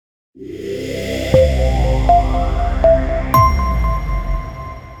Welcome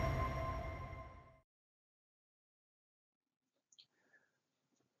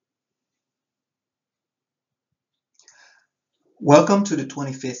to the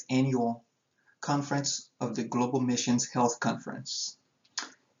 25th Annual Conference of the Global Missions Health Conference.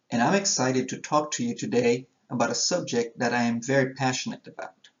 And I'm excited to talk to you today about a subject that I am very passionate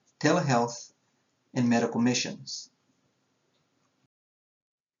about, telehealth and medical missions.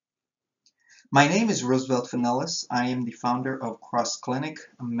 My name is Roosevelt Finellis. I am the founder of Cross Clinic,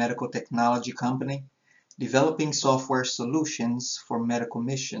 a medical technology company developing software solutions for medical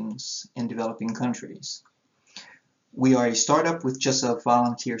missions in developing countries. We are a startup with just a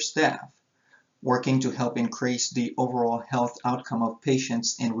volunteer staff, working to help increase the overall health outcome of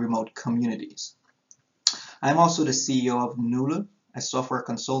patients in remote communities. I'm also the CEO of Nulu, a software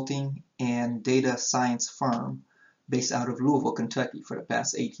consulting and data science firm based out of Louisville, Kentucky for the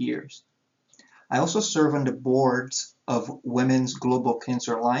past 8 years. I also serve on the boards of Women's Global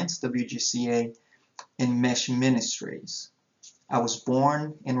Cancer Alliance, WGCA, and Mesh Ministries. I was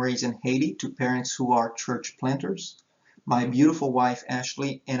born and raised in Haiti to parents who are church planters. My beautiful wife,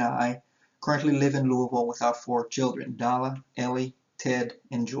 Ashley, and I currently live in Louisville with our 4 children, Dala, Ellie, Ted,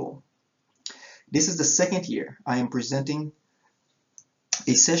 and Jewel. This is the second year I am presenting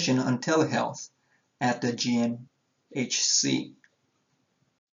a session on telehealth at the GMHC.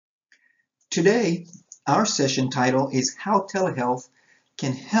 Today, our session title is How Telehealth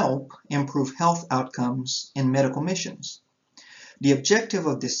Can Help Improve Health Outcomes in Medical Missions. The objective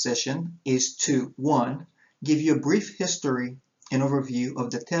of this session is to, 1, give you a brief history and overview of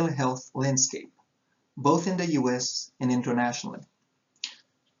the telehealth landscape, both in the US and internationally.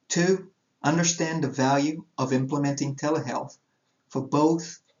 2, understand the value of implementing telehealth for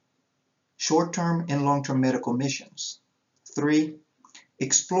both short-term and long-term medical missions. 3,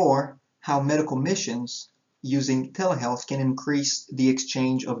 explore how medical missions using telehealth can increase the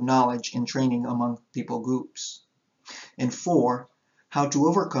exchange of knowledge and training among people groups. And 4, how to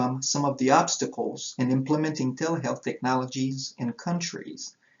overcome some of the obstacles in implementing telehealth technologies in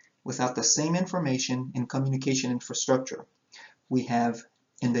countries without the same information and communication infrastructure we have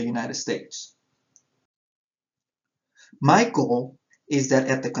in the United States. My goal is that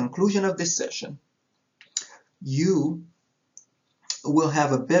at the conclusion of this session, you will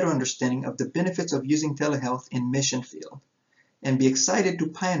have a better understanding of the benefits of using telehealth in mission field and be excited to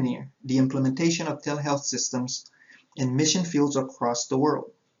pioneer the implementation of telehealth systems in mission fields across the world,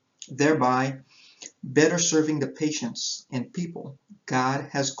 thereby better serving the patients and people God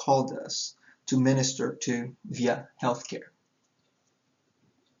has called us to minister to via healthcare.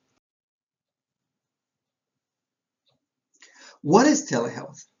 What is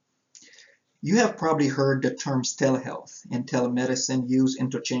telehealth? You have probably heard the terms telehealth and telemedicine used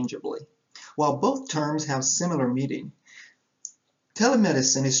interchangeably. While both terms have similar meaning,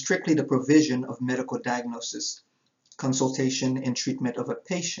 telemedicine is strictly the provision of medical diagnosis, consultation, and treatment of a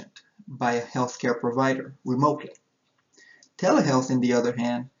patient by a healthcare provider remotely. Telehealth, on the other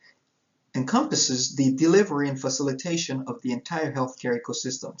hand, encompasses the delivery and facilitation of the entire healthcare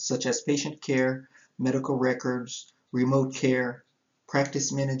ecosystem, such as patient care, medical records, remote care,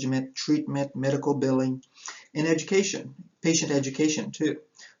 practice management, treatment, medical billing, and education, patient education too,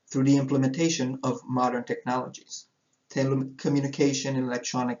 through the implementation of modern technologies, telecommunication and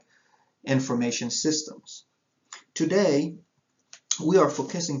electronic information systems. Today, we are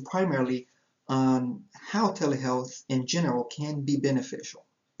focusing primarily on how telehealth in general can be beneficial,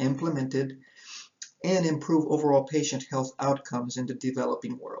 implemented, and improve overall patient health outcomes in the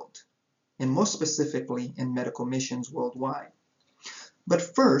developing world, and most specifically in medical missions worldwide.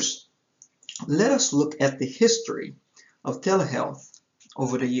 But first, let us look at the history of telehealth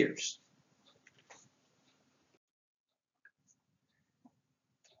over the years.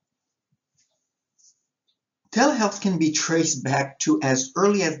 Telehealth can be traced back to as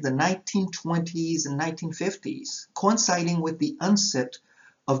early as the 1920s and 1950s, coinciding with the onset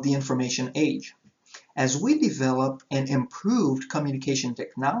of the information age. As we developed and improved communication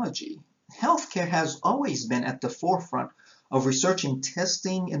technology, healthcare has always been at the forefront of researching,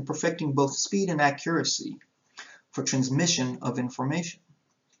 testing, and perfecting both speed and accuracy for transmission of information.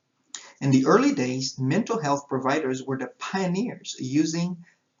 In the early days, mental health providers were the pioneers using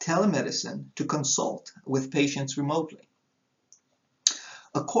telemedicine to consult with patients remotely.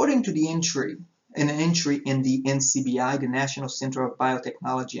 According to an entry in the NCBI, the National Center of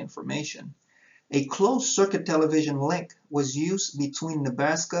Biotechnology Information, a closed-circuit television link was used between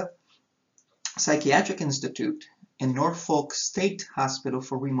Nebraska Psychiatric Institute and Norfolk State Hospital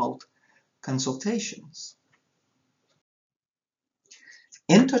for remote consultations.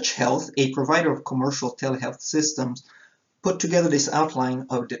 InTouch Health, a provider of commercial telehealth systems, put together this outline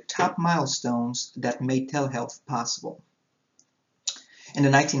of the top milestones that made telehealth possible. In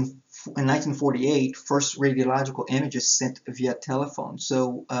 1948, first radiological images sent via telephone.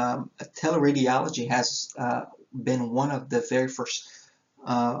 So teleradiology has been one of the very first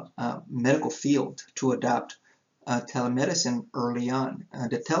medical field to adopt telemedicine early on.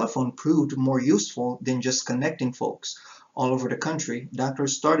 The telephone proved more useful than just connecting folks all over the country.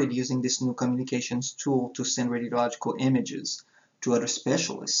 Doctors started using this new communications tool to send radiological images to other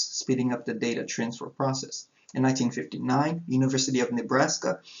specialists, speeding up the data transfer process. In 1959, University of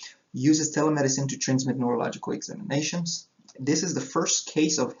Nebraska uses telemedicine to transmit neurological examinations. This is the first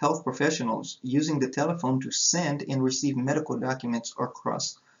case of health professionals using the telephone to send and receive medical documents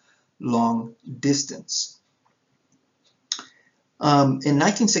across long distance. In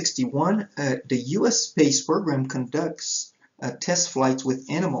 1961, the U.S. space program conducts test flights with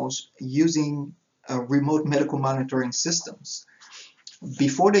animals using remote medical monitoring systems.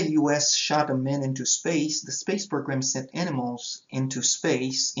 Before the U.S. shot a man into space, the space program sent animals into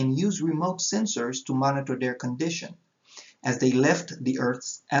space and used remote sensors to monitor their condition as they left the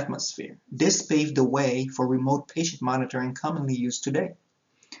Earth's atmosphere. This paved the way for remote patient monitoring commonly used today.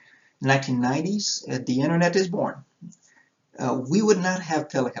 In the 1990s, the internet is born. We would not have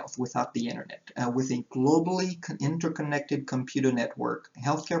telehealth without the internet. With a globally interconnected computer network,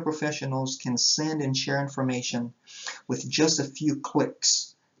 healthcare professionals can send and share information with just a few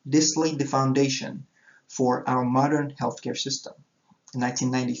clicks. This laid the foundation for our modern healthcare system. In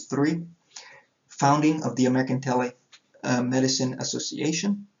 1993, founding of the American Telemedicine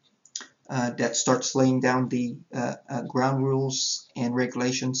Association that starts laying down the ground rules and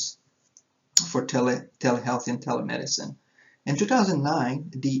regulations for telehealth and telemedicine. In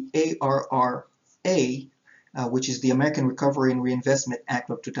 2009, the ARRA, which is the American Recovery and Reinvestment Act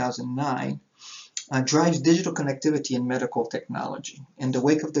of 2009, drives digital connectivity in medical technology. In the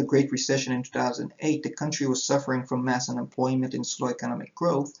wake of the Great Recession in 2008, the country was suffering from mass unemployment and slow economic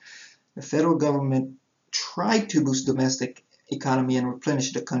growth. The federal government tried to boost domestic economy and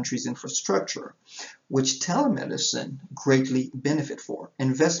replenish the country's infrastructure, which telemedicine greatly benefit for.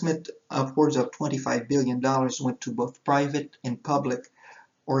 Investment upwards of $25 billion went to both private and public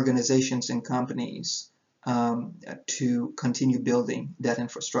organizations and companies to continue building that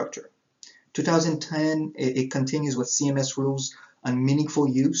infrastructure. 2010, it continues with CMS rules on meaningful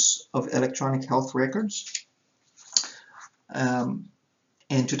use of electronic health records.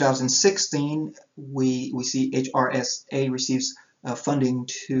 In 2016, we see HRSA receives funding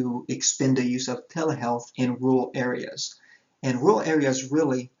to expand the use of telehealth in rural areas. And rural areas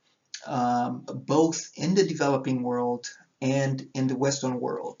really, both in the developing world and in the Western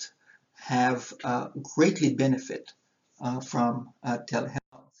world, have greatly benefit from telehealth.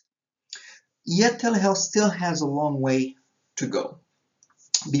 Yet telehealth still has a long way to go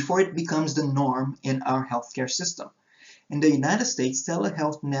before it becomes the norm in our healthcare system. In the United States,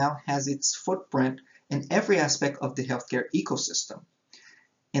 telehealth now has its footprint in every aspect of the healthcare ecosystem.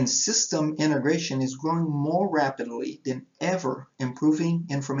 And system integration is growing more rapidly than ever, improving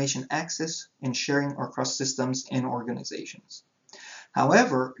information access and sharing across systems and organizations.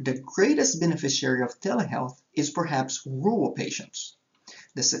 However, the greatest beneficiary of telehealth is perhaps rural patients.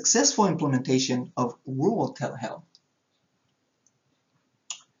 The successful implementation of rural telehealth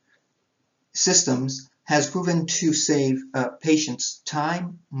systems has proven to save patients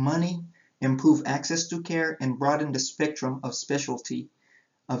time, money, improve access to care, and broaden the spectrum of specialty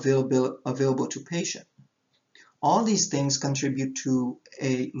available to patients. All these things contribute to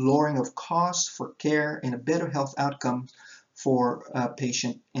a lowering of costs for care and a better health outcome for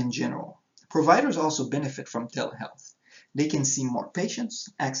patient in general. Providers also benefit from telehealth. They can see more patients,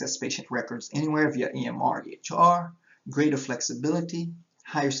 access patient records anywhere via EMR, EHR, greater flexibility,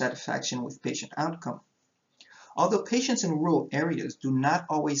 higher satisfaction with patient outcome. Although patients in rural areas do not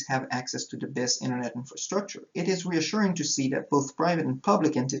always have access to the best internet infrastructure, it is reassuring to see that both private and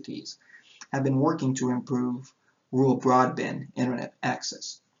public entities have been working to improve rural broadband internet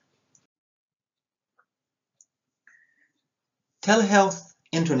access. Telehealth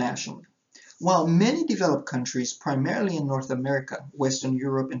internationally. While many developed countries, primarily in North America, Western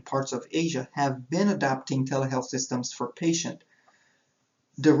Europe, and parts of Asia, have been adopting telehealth systems for patients,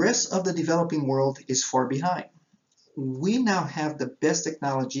 the rest of the developing world is far behind. We now have the best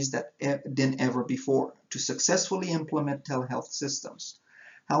technologies than ever before to successfully implement telehealth systems.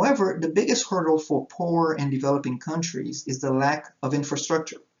 However, the biggest hurdle for poor and developing countries is the lack of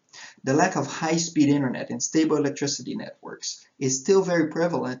infrastructure. The lack of high-speed internet and stable electricity networks is still very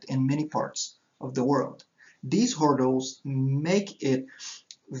prevalent in many parts of the world. These hurdles make it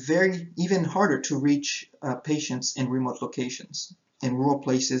even harder to reach patients in remote locations, in rural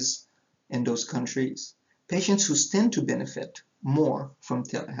places in those countries. Patients who stand to benefit more from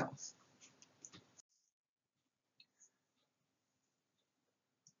telehealth.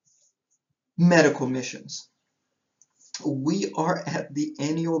 Medical missions. We are at the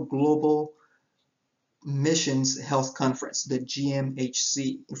annual Global Missions Health Conference, the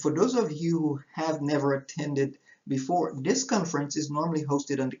GMHC. For those of you who have never attended before, this conference is normally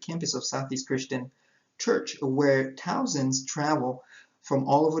hosted on the campus of Southeast Christian Church, where thousands travel from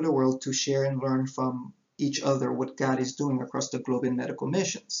all over the world to share and learn from each other what God is doing across the globe in medical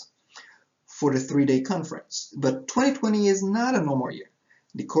missions for the 3-day conference. But 2020 is not a normal year.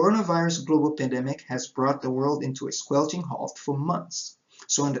 The coronavirus global pandemic has brought the world into a squelching halt for months.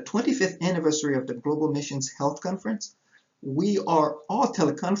 So on the 25th anniversary of the Global Missions Health Conference, we are all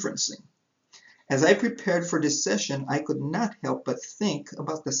teleconferencing. As I prepared for this session, I could not help but think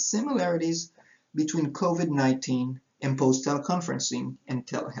about the similarities between COVID-19 imposed teleconferencing and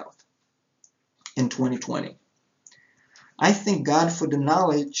telehealth in 2020. I thank God for the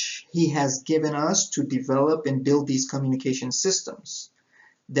knowledge He has given us to develop and build these communication systems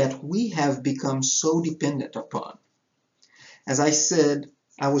that we have become so dependent upon. As I said,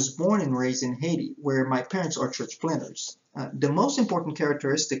 I was born and raised in Haiti, where my parents are church planters. The most important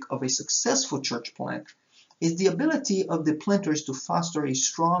characteristic of a successful church plant is the ability of the planters to foster a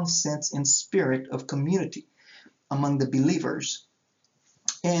strong sense and spirit of community among the believers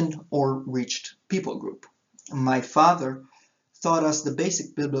and or reached people group. My father taught us the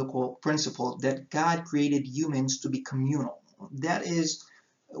basic biblical principle that God created humans to be communal. That is,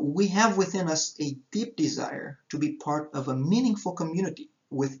 we have within us a deep desire to be part of a meaningful community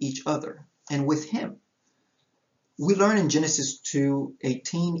with each other and with Him. We learn in Genesis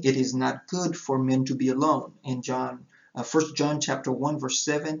 2:18, it is not good for men to be alone. In 1 John chapter 1 verse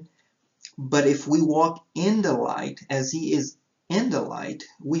 7, but if we walk in the light as He is in the light,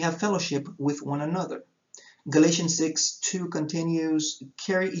 we have fellowship with one another. Galatians 6:2 continues,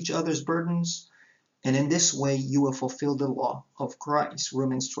 carry each other's burdens, and in this way you will fulfill the law of Christ.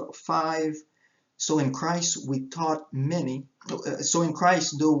 Romans 12:5. So in Christ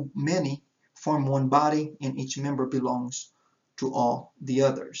though many form one body, and each member belongs to all the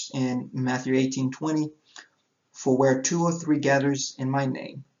others. And Matthew 18:20, for where 2 or 3 gathers in my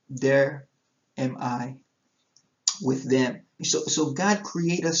name, there am I with them. So God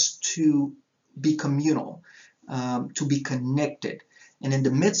created us to be communal, to be connected. And in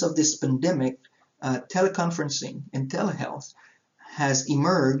the midst of this pandemic, teleconferencing and telehealth has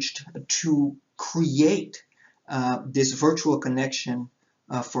emerged to create this virtual connection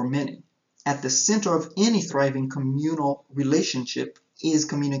for many. At the center of any thriving communal relationship is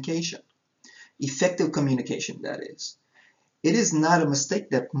communication, effective communication, that is. It is not a mistake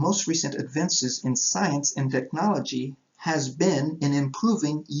that most recent advances in science and technology has been in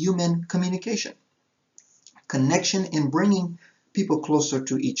improving human communication, connection, and bringing people closer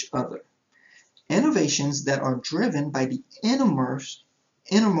to each other. Innovations that are driven by the innermost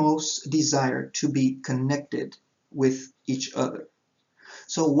desire to be connected with each other.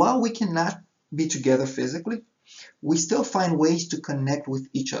 So while we cannot be together physically, we still find ways to connect with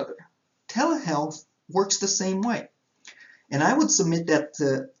each other. Telehealth works the same way. And I would submit that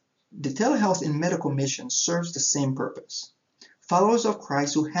the telehealth in medical mission serves the same purpose. Followers of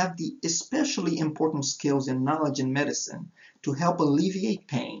Christ who have the especially important skills and knowledge in medicine to help alleviate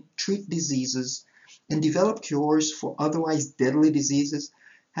pain, treat diseases, and develop cures for otherwise deadly diseases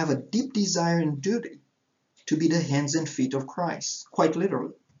have a deep desire and duty to be the hands and feet of Christ, quite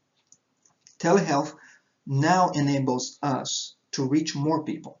literally. Telehealth now enables us to reach more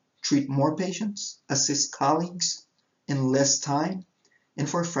people, treat more patients, assist colleagues in less time, and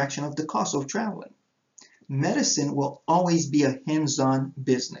for a fraction of the cost of traveling. Medicine will always be a hands-on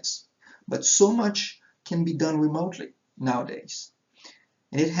business, but so much can be done remotely nowadays.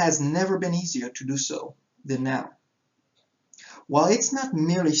 And it has never been easier to do so than now. While it's not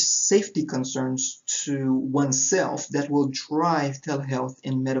merely safety concerns to oneself that will drive telehealth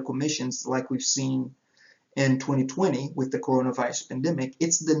in medical missions like we've seen in 2020 with the coronavirus pandemic,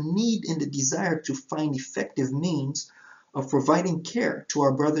 it's the need and the desire to find effective means of providing care to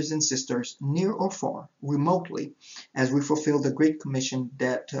our brothers and sisters near or far, remotely, as we fulfill the Great Commission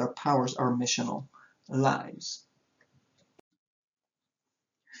that powers our missional lives.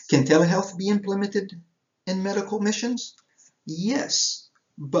 Can telehealth be implemented in medical missions? Yes,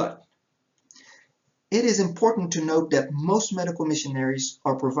 but It is important to note that most medical missionaries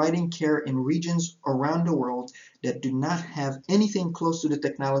are providing care in regions around the world that do not have anything close to the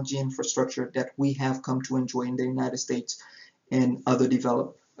technology infrastructure that we have come to enjoy in the United States and other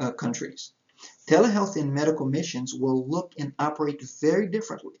developed countries. Telehealth in medical missions will look and operate very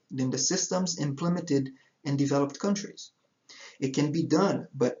differently than the systems implemented in developed countries. It can be done,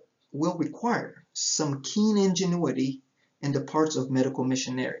 but will require some keen ingenuity in the parts of medical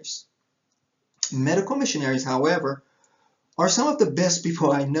missionaries. Medical missionaries, however, are some of the best people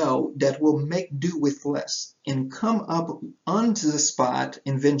I know that will make do with less and come up onto the spot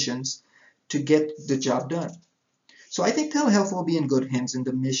inventions to get the job done. So I think telehealth will be in good hands in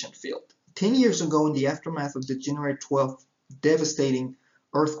the mission field. 10 years ago, in the aftermath of the January 12th devastating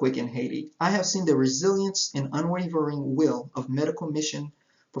earthquake in Haiti, I have seen the resilience and unwavering will of medical mission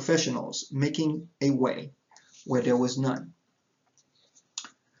professionals making a way where there was none.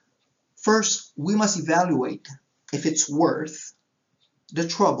 First, we must evaluate if it's worth the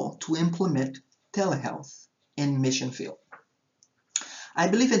trouble to implement telehealth in mission field. I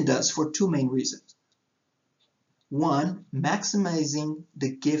believe it does for two main reasons. One, maximizing the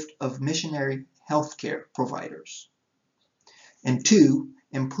gift of missionary healthcare providers. And two,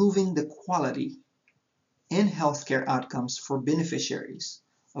 improving the quality in healthcare outcomes for beneficiaries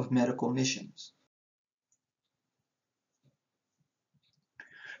of medical missions.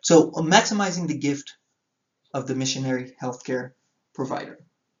 So, maximizing the gift of the missionary healthcare provider.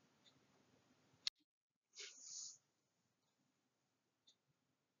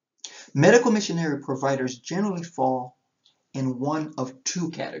 Medical missionary providers generally fall in one of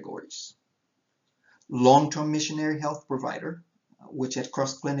two categories. Long-term missionary health provider, which at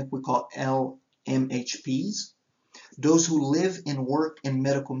Cross Clinic we call LMHPs, those who live and work in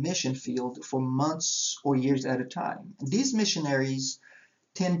medical mission field for months or years at a time. These missionaries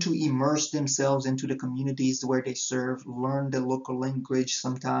tend to immerse themselves into the communities where they serve, learn the local language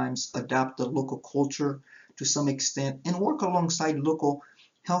sometimes, adopt the local culture to some extent, and work alongside local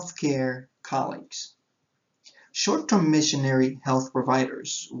healthcare colleagues. Short-term missionary health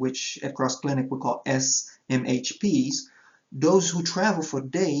providers, which at Cross Clinic we call SMHPs, those who travel for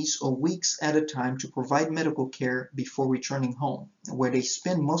days or weeks at a time to provide medical care before returning home, where they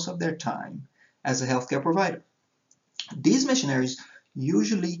spend most of their time as a healthcare provider. These missionaries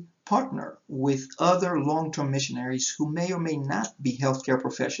usually partner with other long-term missionaries who may or may not be healthcare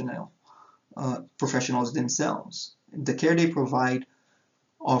professionals themselves. The care they provide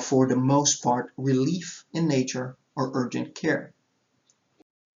are for the most part relief in nature or urgent care.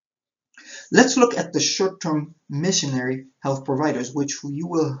 Let's look at the short-term missionary health providers, which you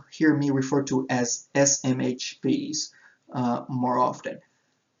will hear me refer to as SMHPs more often.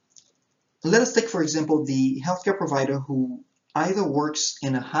 Let us take, for example, the healthcare provider who either works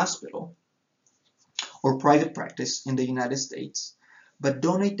in a hospital or private practice in the United States, but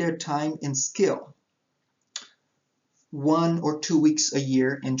donate their time and skill 1 or 2 weeks a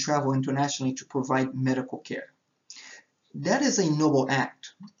year and travel internationally to provide medical care. That is a noble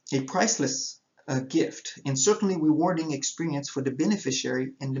act, a priceless gift, and certainly rewarding experience for the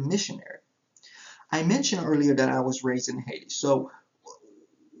beneficiary and the missionary. I mentioned earlier that I was raised in Haiti, so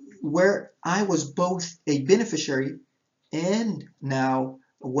where I was both a beneficiary and now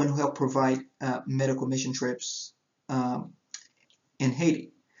one who helped provide medical mission trips in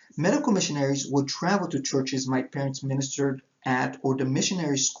Haiti. Medical missionaries would travel to churches my parents ministered at or the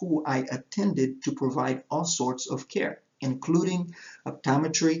missionary school I attended to provide all sorts of care, including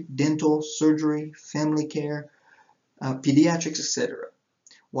optometry, dental, surgery, family care, pediatrics, etc.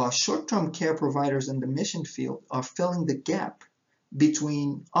 While short-term care providers in the mission field are filling the gap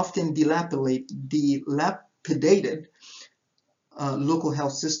between often dilapidated local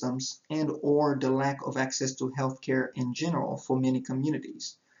health systems and or the lack of access to health care in general for many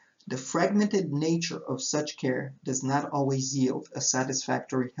communities. The fragmented nature of such care does not always yield a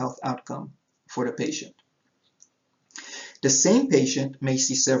satisfactory health outcome for the patient. The same patient may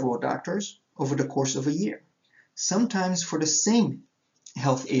see several doctors over the course of a year, sometimes for the same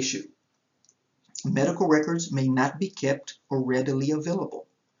health issue. Medical records may not be kept or readily available.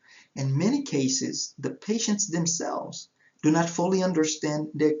 In many cases, the patients themselves do not fully understand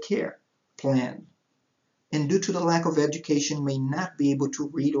their care plan, and due to the lack of education may not be able to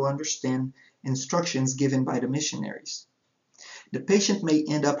read or understand instructions given by the missionaries. The patient may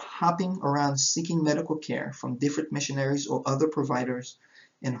end up hopping around seeking medical care from different missionaries or other providers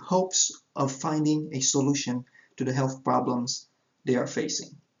in hopes of finding a solution to the health problems they are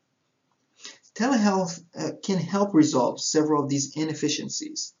facing. Telehealth can help resolve several of these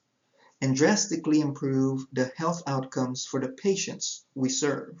inefficiencies and drastically improve the health outcomes for the patients we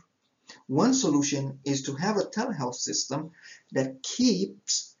serve. One solution is to have a telehealth system that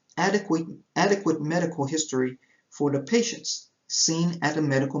keeps adequate medical history for the patients seen at a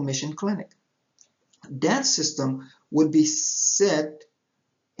medical mission clinic. That system would be set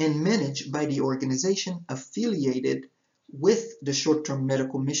and managed by the organization affiliated with the short-term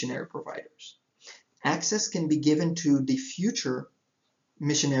medical missionary providers. Access can be given to the future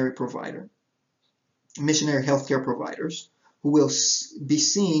missionary healthcare providers who will be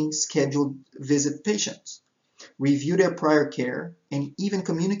seeing scheduled visit patients, review their prior care, and even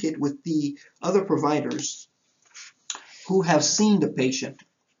communicate with the other providers who have seen the patient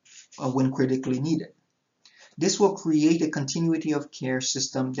when critically needed. This will create a continuity of care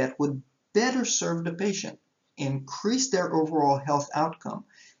system that would better serve the patient, increase their overall health outcome,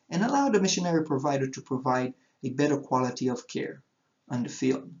 and allow the missionary provider to provide a better quality of care on the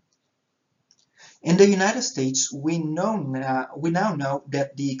field. In the United States, we now know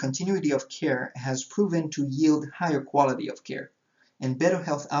that the continuity of care has proven to yield higher quality of care and better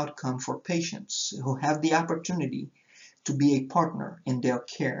health outcome for patients who have the opportunity to be a partner in their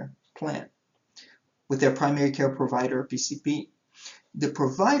care plan with their primary care provider, PCP. The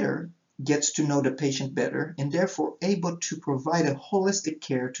provider gets to know the patient better and therefore able to provide a holistic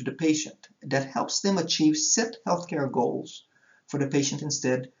care to the patient that helps them achieve set healthcare goals for the patient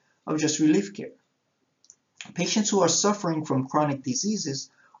instead of just relief care. Patients who are suffering from chronic diseases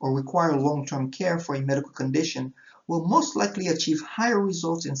or require long-term care for a medical condition will most likely achieve higher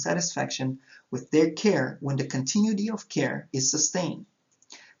results in satisfaction with their care when the continuity of care is sustained.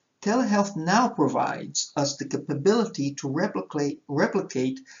 Telehealth now provides us the capability to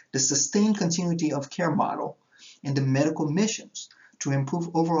replicate the sustained continuity of care model in the medical missions to improve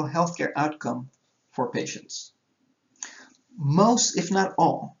overall healthcare outcome for patients. Most, if not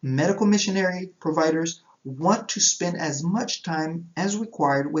all, medical missionary providers want to spend as much time as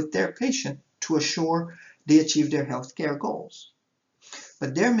required with their patient to assure they achieve their healthcare goals.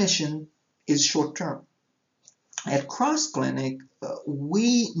 But their mission is short-term. At Cross Clinic,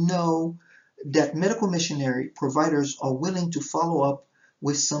 we know that medical missionary providers are willing to follow up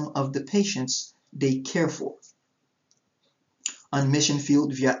with some of the patients they care for on mission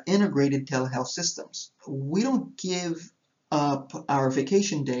field via integrated telehealth systems. We don't give up our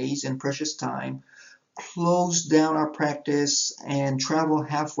vacation days and precious time, close down our practice, and travel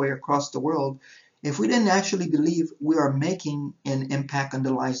halfway across the world if we didn't actually believe we are making an impact on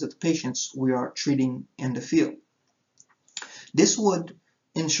the lives of the patients we are treating in the field. This would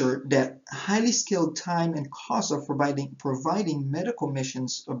ensure that highly skilled time and cost of providing medical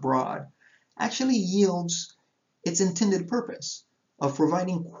missions abroad actually yields its intended purpose of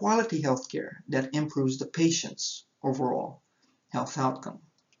providing quality health care that improves the patient's overall health outcome.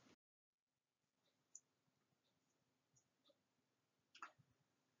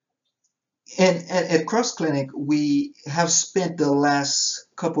 And at Cross Clinic, we have spent the last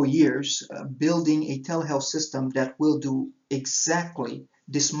couple years building a telehealth system that will do exactly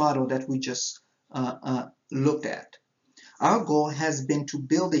this model that we just looked at. Our goal has been to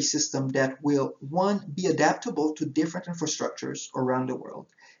build a system that will, one, be adaptable to different infrastructures around the world,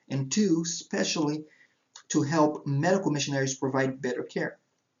 and two, especially to help medical missionaries provide better care.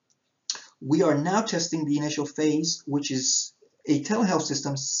 We are now testing the initial phase, which is a telehealth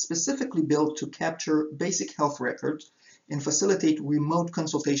system specifically built to capture basic health records and facilitate remote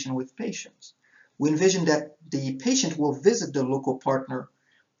consultation with patients. We envision that the patient will visit the local partner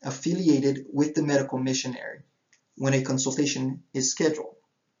affiliated with the medical missionary when a consultation is scheduled.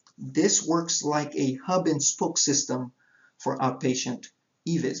 This works like a hub and spoke system for outpatient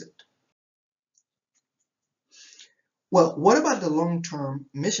e-visit. Well, what about the long-term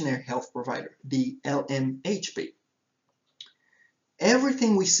missionary health provider, the LMHP?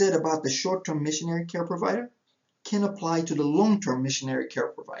 Everything we said about the short-term missionary care provider can apply to the long-term missionary care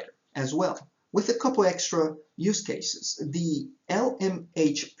provider as well, with a couple extra use cases. The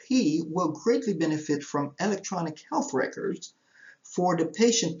LMHP will greatly benefit from electronic health records for the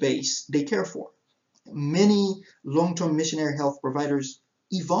patient base they care for. Many long-term missionary health providers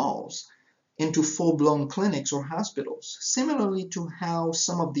evolves into full-blown clinics or hospitals, similarly to how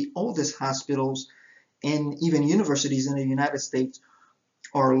some of the oldest hospitals and even universities in the United States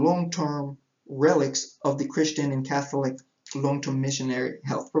are long-term relics of the Christian and Catholic long-term missionary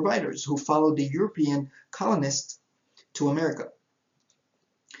health providers who followed the European colonists to America.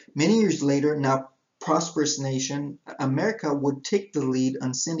 Many years later, now prosperous nation, America would take the lead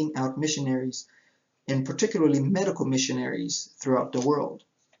on sending out missionaries, and particularly medical missionaries, throughout the world.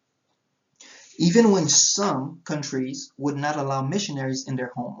 Even when some countries would not allow missionaries in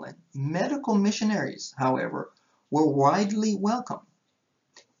their homeland, medical missionaries, however, were widely welcome.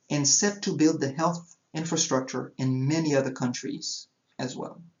 and set to build the health infrastructure in many other countries as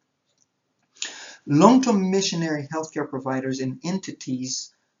well. Long-term missionary healthcare providers and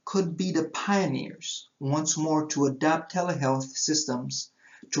entities could be the pioneers once more to adopt telehealth systems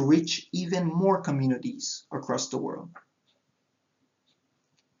to reach even more communities across the world.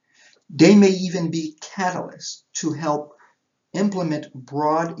 They may even be catalysts to help implement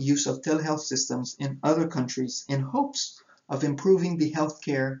broad use of telehealth systems in other countries in hopes of improving the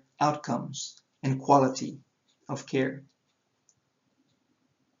healthcare outcomes and quality of care.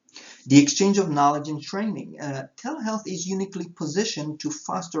 The exchange of knowledge and training. Telehealth is uniquely positioned to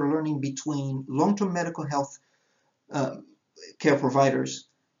foster learning between long-term medical health care providers,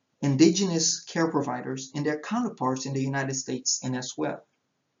 indigenous care providers, and their counterparts in the United States and as well.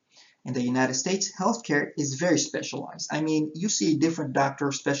 In the United States, healthcare is very specialized. I mean, you see a different doctor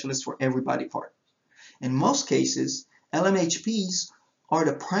or specialist for every body part. In most cases, LMHPs are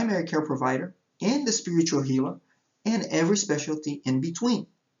the primary care provider and the spiritual healer and every specialty in between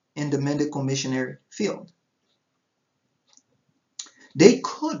in the medical missionary field. They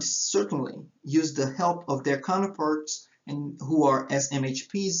could certainly use the help of their counterparts and who are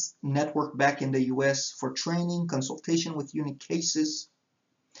SMHPs networked back in the US for training, consultation with unique cases.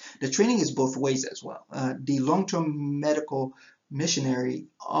 The training is both ways as well. The long-term medical missionary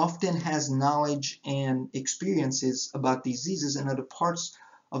often has knowledge and experiences about diseases in other parts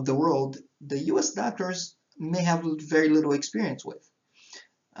of the world the US doctors may have very little experience with.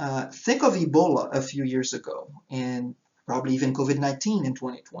 Think of Ebola a few years ago, and probably even COVID-19 in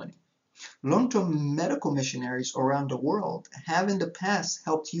 2020. Long-term medical missionaries around the world have in the past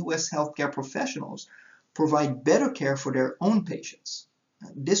helped US healthcare professionals provide better care for their own patients.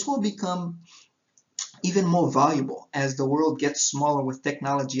 This will become even more valuable as the world gets smaller with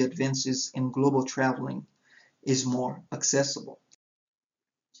technology advances and global traveling is more accessible.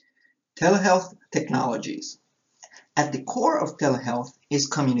 Telehealth technologies. At the core of telehealth is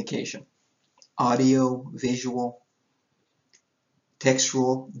communication, audio, visual,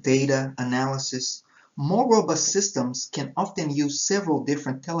 textual, data, analysis. More robust systems can often use several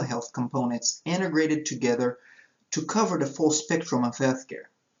different telehealth components integrated together to cover the full spectrum of healthcare.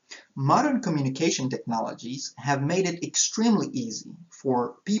 Modern communication technologies have made it extremely easy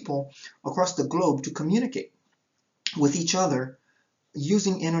for people across the globe to communicate with each other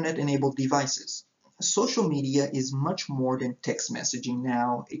using internet-enabled devices. Social media is much more than text messaging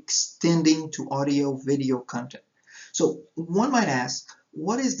now, extending to audio, video content. So one might ask,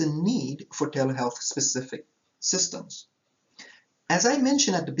 what is the need for telehealth-specific systems? As I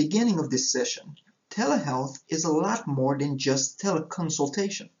mentioned at the beginning of this session, telehealth is a lot more than just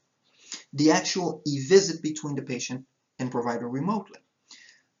teleconsultation, the actual e-visit between the patient and provider remotely.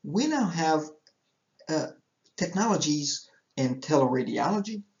 We now have technologies in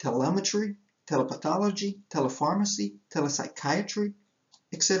teleradiology, telemetry, telepathology, telepharmacy, telepsychiatry,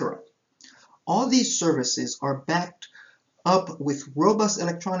 etc. All these services are backed up with robust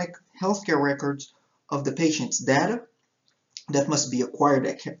electronic healthcare records of the patient's data that must be acquired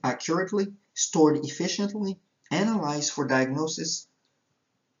accurately, stored efficiently, analyzed for diagnosis,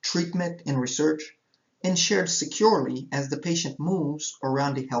 treatment, and research, and shared securely as the patient moves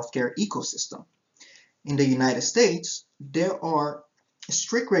around the healthcare ecosystem. In the United States, there are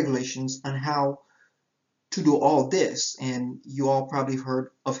strict regulations on how to do all this, and you all probably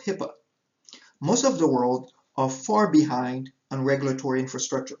heard of HIPAA. Most of the world are far behind on regulatory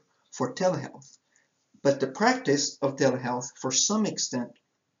infrastructure for telehealth, but the practice of telehealth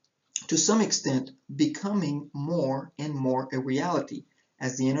to some extent becoming more and more a reality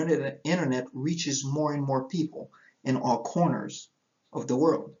as the internet reaches more and more people in all corners of the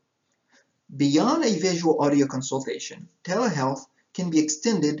world. Beyond a visual audio consultation, telehealth can be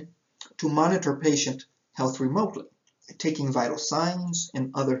extended to monitor patient health remotely, taking vital signs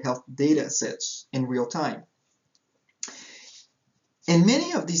and other health data sets in real time. And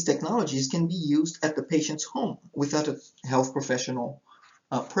many of these technologies can be used at the patient's home without a health professional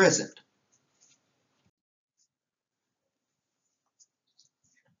present.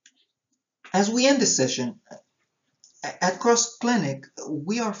 As we end this session, at Cross Clinic,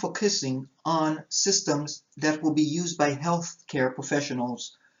 we are focusing on systems that will be used by healthcare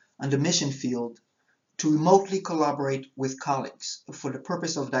professionals on the mission field to remotely collaborate with colleagues for the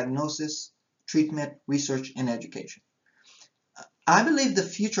purpose of diagnosis, treatment, research, and education. I believe the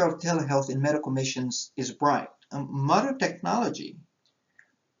future of telehealth in medical missions is bright. Modern technology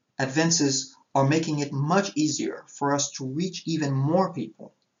advances are making it much easier for us to reach even more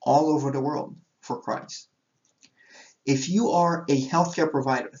people all over the world for Christ. If you are a healthcare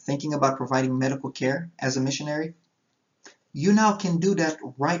provider thinking about providing medical care as a missionary, You now can do that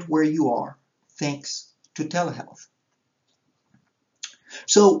right where you are, thanks to telehealth.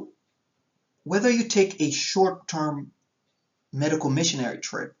 So whether you take a short-term medical missionary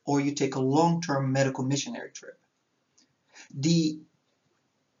trip or you take a long-term medical missionary trip, the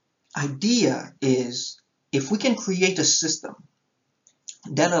idea is if we can create a system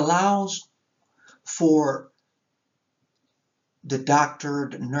that allows for the doctor,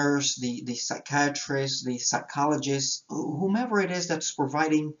 the nurse, the psychiatrist, the psychologist, whomever it is that's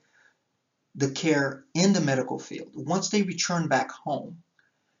providing the care in the medical field, once they return back home,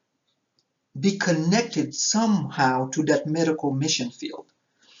 be connected somehow to that medical mission field.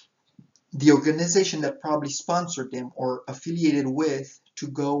 The organization that probably sponsored them or affiliated with to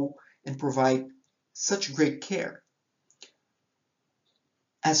go and provide such great care.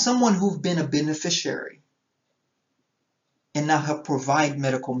 As someone who's been a beneficiary and now have provide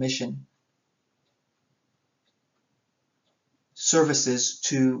medical mission services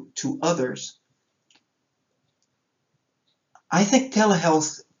to others, I think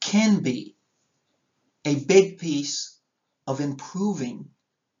telehealth can be a big piece of improving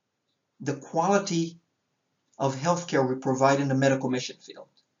the quality of healthcare we provide in the medical mission field,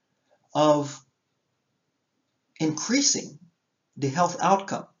 of increasing the health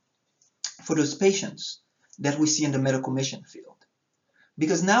outcome for those patients that we see in the medical mission field.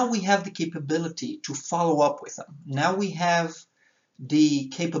 Because now we have the capability to follow up with them. Now we have the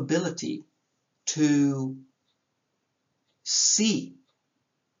capability to see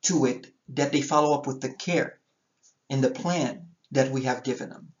to it that they follow up with the care in the plan that we have given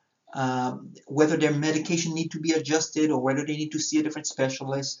them. Whether their medication need to be adjusted or whether they need to see a different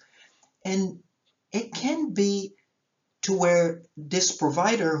specialist. And it can be to where this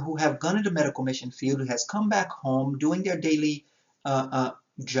provider who have gone to the medical mission field, who has come back home doing their daily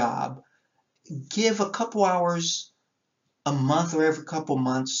job, give a couple hours a month or every couple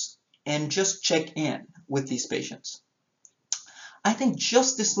months and just check in with these patients. I think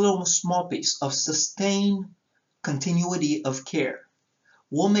just this little small piece of sustained continuity of care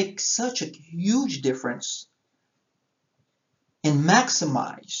will make such a huge difference and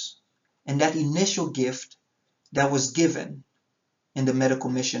maximize and that initial gift that was given in the medical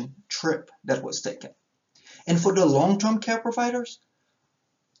mission trip that was taken. And for the long-term care providers,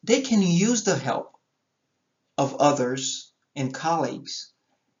 they can use the help of others and colleagues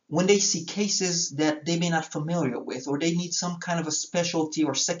when they see cases that they may not be familiar with or they need some kind of a specialty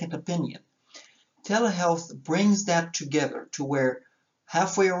or second opinion. Telehealth brings that together to where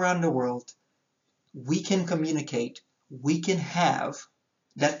halfway around the world we can communicate, we can have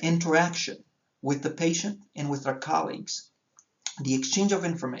that interaction with the patient and with our colleagues, the exchange of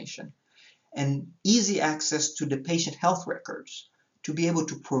information, and easy access to the patient health records to be able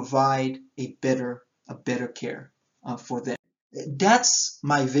to provide a better care for them. That's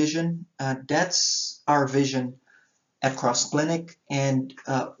my vision. That's our vision at Cross Clinic, and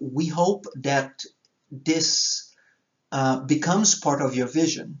we hope that this becomes part of your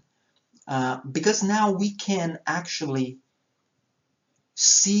vision because now we can actually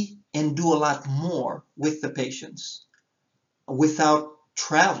see and do a lot more with the patients without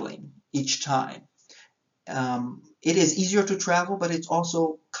traveling each time. It is easier to travel, but it's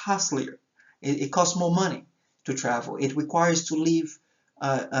also costlier. It costs more money to travel. It requires to leave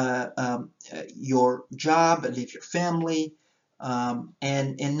your job, leave your family,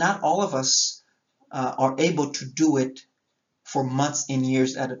 and not all of us are able to do it for months and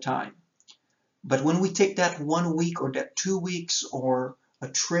years at a time. But when we take that 1 week or that 2 weeks or a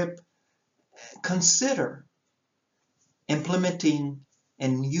trip, consider implementing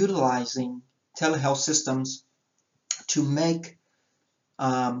and utilizing telehealth systems to make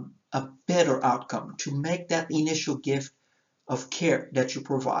a better outcome, to make that initial gift of care that you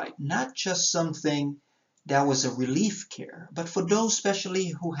provide, not just something that was a relief care, but for those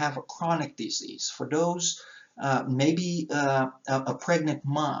especially who have a chronic disease, for those maybe a pregnant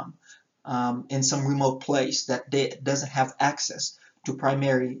mom in some remote place that doesn't have access to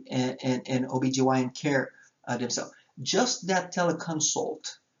primary and OBGYN care themselves. Just that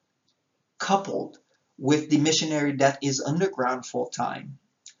teleconsult coupled with the missionary that is underground full-time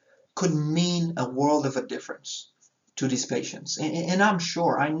could mean a world of a difference to these patients. And I'm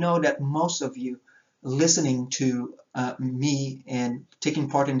sure, I know that most of you listening to me and taking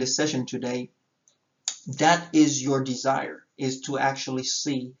part in this session today, that is your desire, is to actually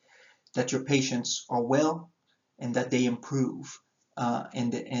see that your patients are well and that they improve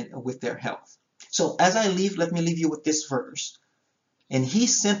with their health. So as I leave, let me leave you with this verse. And he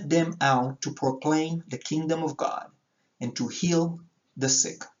sent them out to proclaim the kingdom of God and to heal the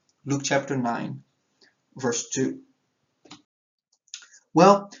sick. Luke chapter 9, verse 2.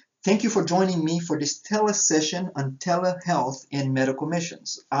 Well, thank you for joining me for this tele-session on telehealth and medical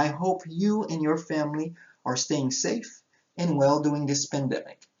missions. I hope you and your family are staying safe and well during this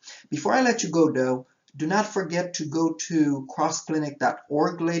pandemic. Before I let you go, though, do not forget to go to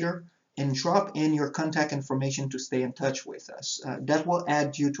crossclinic.org later and drop in your contact information to stay in touch with us. That will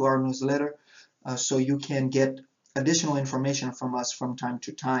add you to our newsletter so you can get additional information from us from time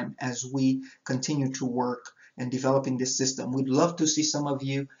to time as we continue to work and developing this system. We'd love to see some of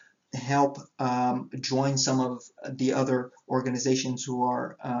you help join some of the other organizations who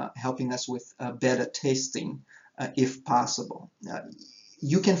are helping us with beta testing if possible.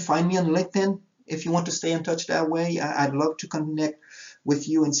 You can find me on LinkedIn if you want to stay in touch that way. I'd love to connect with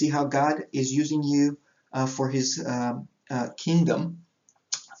you and see how God is using you for his kingdom.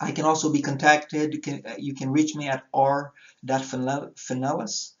 I can also be contacted. You can reach me at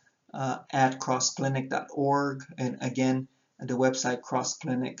r.finellis at crossclinic.org, and again, the website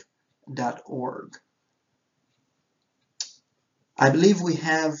crossclinic.org. I believe we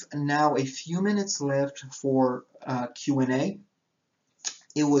have now a few minutes left for Q&A.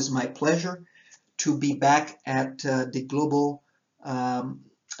 It was my pleasure to be back at the Global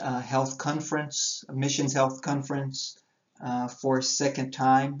Health Conference, Missions Health Conference, for a second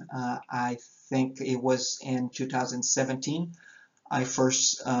time. I think it was in 2017. I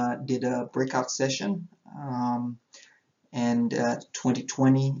first did a breakout session, and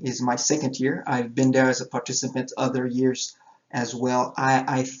 2020 is my second year. I've been there as a participant other years as well.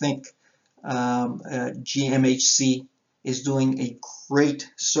 I think GMHC is doing a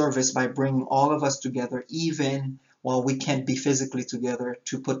great service by bringing all of us together, even while we can't be physically together,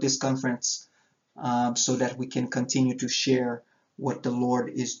 to put this conference so that we can continue to share what the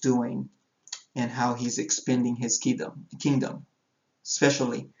Lord is doing and how he's expanding his kingdom,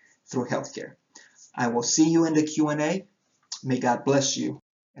 especially through healthcare. I will see you in the Q&A. May God bless you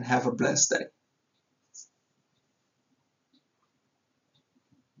and have a blessed day.